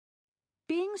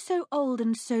Being so old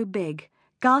and so big,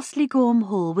 Ghastly Gorm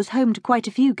Hall was home to quite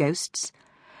a few ghosts.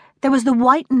 There was the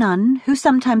White Nun, who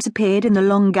sometimes appeared in the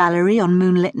long gallery on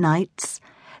moonlit nights,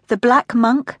 the Black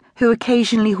Monk, who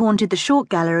occasionally haunted the short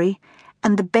gallery,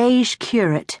 and the Beige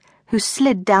Curate, who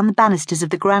slid down the banisters of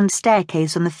the grand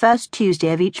staircase on the first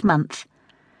Tuesday of each month.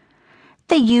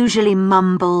 They usually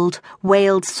mumbled,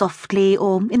 wailed softly,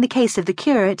 or, in the case of the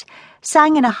curate,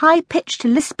 sang in a high-pitched,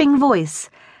 lisping voice,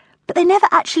 but they never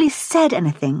actually said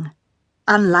anything,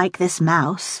 unlike this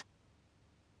mouse.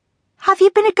 "Have you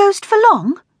been a ghost for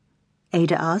long?"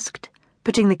 Ada asked,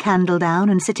 putting the candle down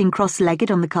and sitting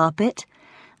cross-legged on the carpet.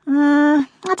 I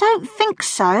don't think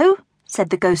so," said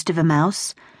the ghost of a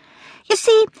mouse. "You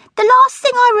see, the last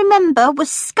thing I remember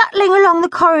was scuttling along the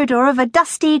corridor of a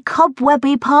dusty,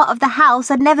 cobwebby part of the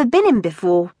house I'd never been in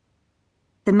before."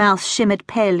 The mouse shimmered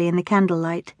palely in the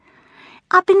candlelight.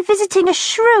 "I've been visiting a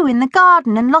shrew in the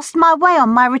garden and lost my way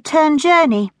on my return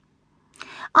journey.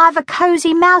 I've a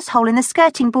cosy mouse hole in the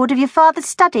skirting board of your father's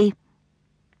study.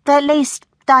 At least,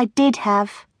 I did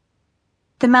have."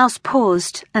 The mouse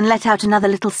paused and let out another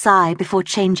little sigh before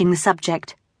changing the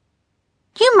subject.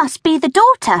 "You must be the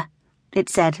daughter," it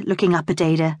said, looking up at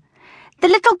Ada. "The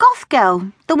little goth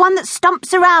girl, the one that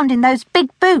stomps around in those big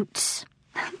boots."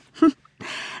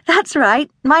 "That's right.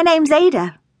 My name's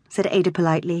Ada," said Ada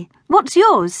politely. "What's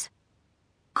yours?"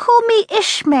 "Call me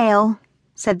Ishmael,"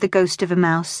 said the ghost of a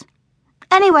mouse.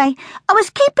 "Anyway, I was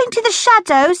keeping to the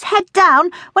shadows, head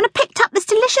down, when I picked up this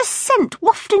delicious scent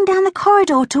wafting down the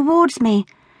corridor towards me.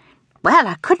 Well,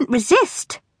 I couldn't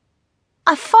resist.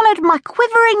 I followed my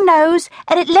quivering nose,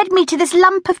 and it led me to this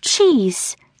lump of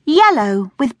cheese,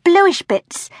 yellow, with bluish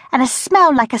bits, and a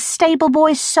smell like a stable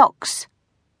boy's socks."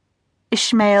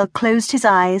 Ishmael closed his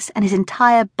eyes, and his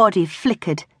entire body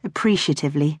flickered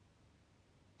appreciatively.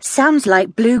 "Sounds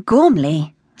like Blue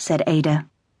Gormley," said Ada.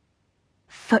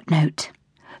 Footnote: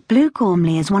 Blue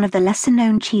Gormley is one of the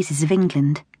lesser-known cheeses of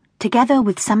England. Together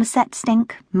with Somerset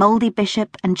Stink, Mouldy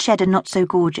Bishop, and Cheddar Not So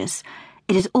Gorgeous,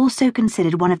 it is also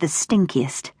considered one of the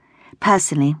stinkiest.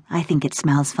 Personally, I think it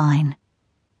smells fine.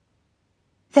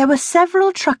 There were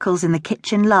several truckles in the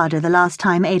kitchen larder the last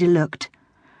time Ada looked.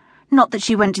 Not that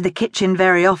she went to the kitchen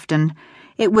very often.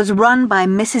 It was run by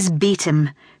Mrs.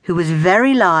 Beetham, who was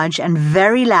very large and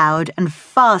very loud and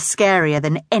far scarier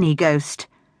than any ghost.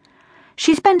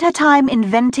 She spent her time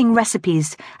inventing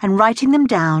recipes and writing them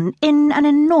down in an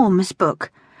enormous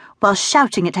book, while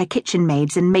shouting at her kitchen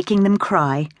maids and making them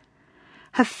cry.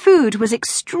 Her food was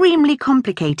extremely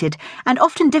complicated and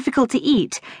often difficult to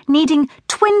eat, needing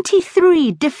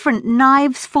 23 different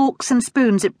knives, forks and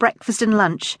spoons at breakfast and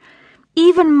lunch.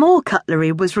 Even more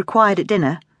cutlery was required at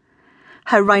dinner.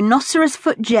 Her rhinoceros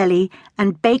foot jelly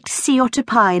and baked sea otter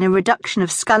pie in a reduction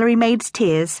of scullery maid's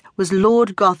tears was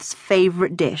Lord Goth's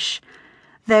favourite dish,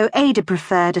 though Ada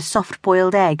preferred a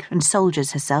soft-boiled egg and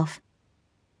soldiers herself.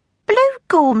 "Blue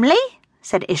Gormley,"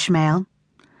 said Ishmael.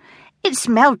 "It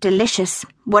smelled delicious,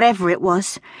 whatever it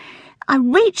was. I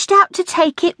reached out to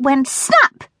take it when,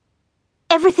 snap!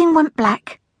 Everything went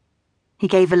black." He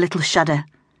gave a little shudder.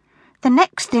 "The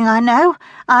next thing I know,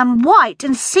 I'm white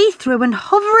and see-through and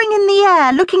hovering in the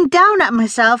air, looking down at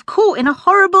myself, caught in a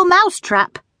horrible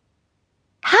mousetrap."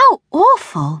 "How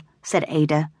awful," said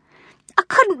Ada. "I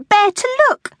couldn't bear to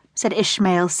look," said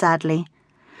Ishmael sadly.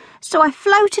 "So I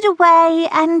floated away,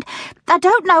 and I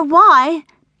don't know why,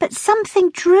 but something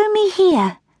drew me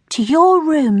here, to your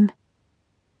room."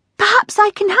 "Perhaps I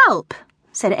can help,"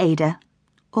 said Ada,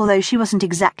 although she wasn't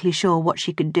exactly sure what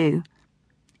she could do.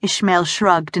 Ishmael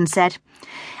shrugged and said,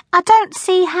 "I don't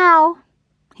see how."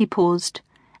 He paused.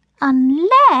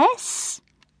 "Unless—"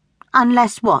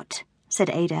 "Unless what?"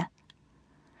 said Ada.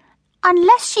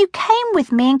 "Unless you came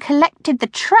with me and collected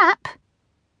the trap,"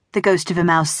 the ghost of a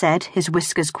mouse said, his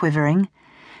whiskers quivering,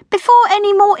 "before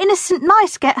any more innocent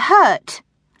mice get hurt."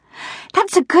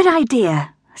 "That's a good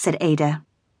idea," said Ada.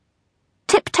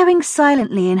 Tiptoeing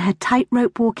silently in her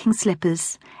tightrope walking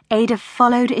slippers, Ada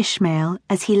followed Ishmael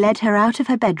as he led her out of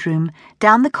her bedroom,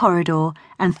 down the corridor,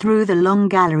 and through the long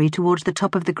gallery towards the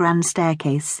top of the grand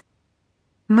staircase.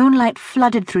 Moonlight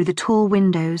flooded through the tall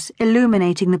windows,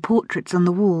 illuminating the portraits on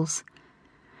the walls.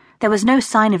 There was no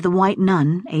sign of the White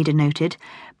Nun, Ada noted,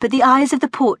 but the eyes of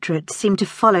the portraits seemed to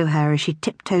follow her as she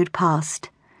tiptoed past.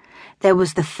 There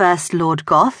was the first Lord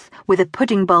Goth, with a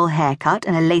pudding bowl haircut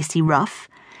and a lacy ruff,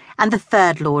 and the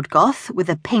third Lord Goth, with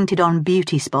a painted-on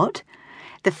beauty spot.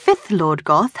 The fifth Lord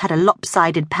Goth had a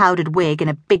lopsided powdered wig and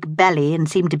a big belly and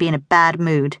seemed to be in a bad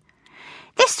mood.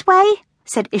 "This way,"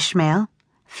 said Ishmael,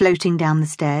 floating down the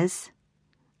stairs.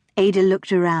 Ada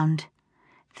looked around.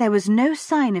 There was no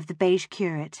sign of the beige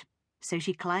curate, so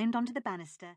she climbed onto the banister.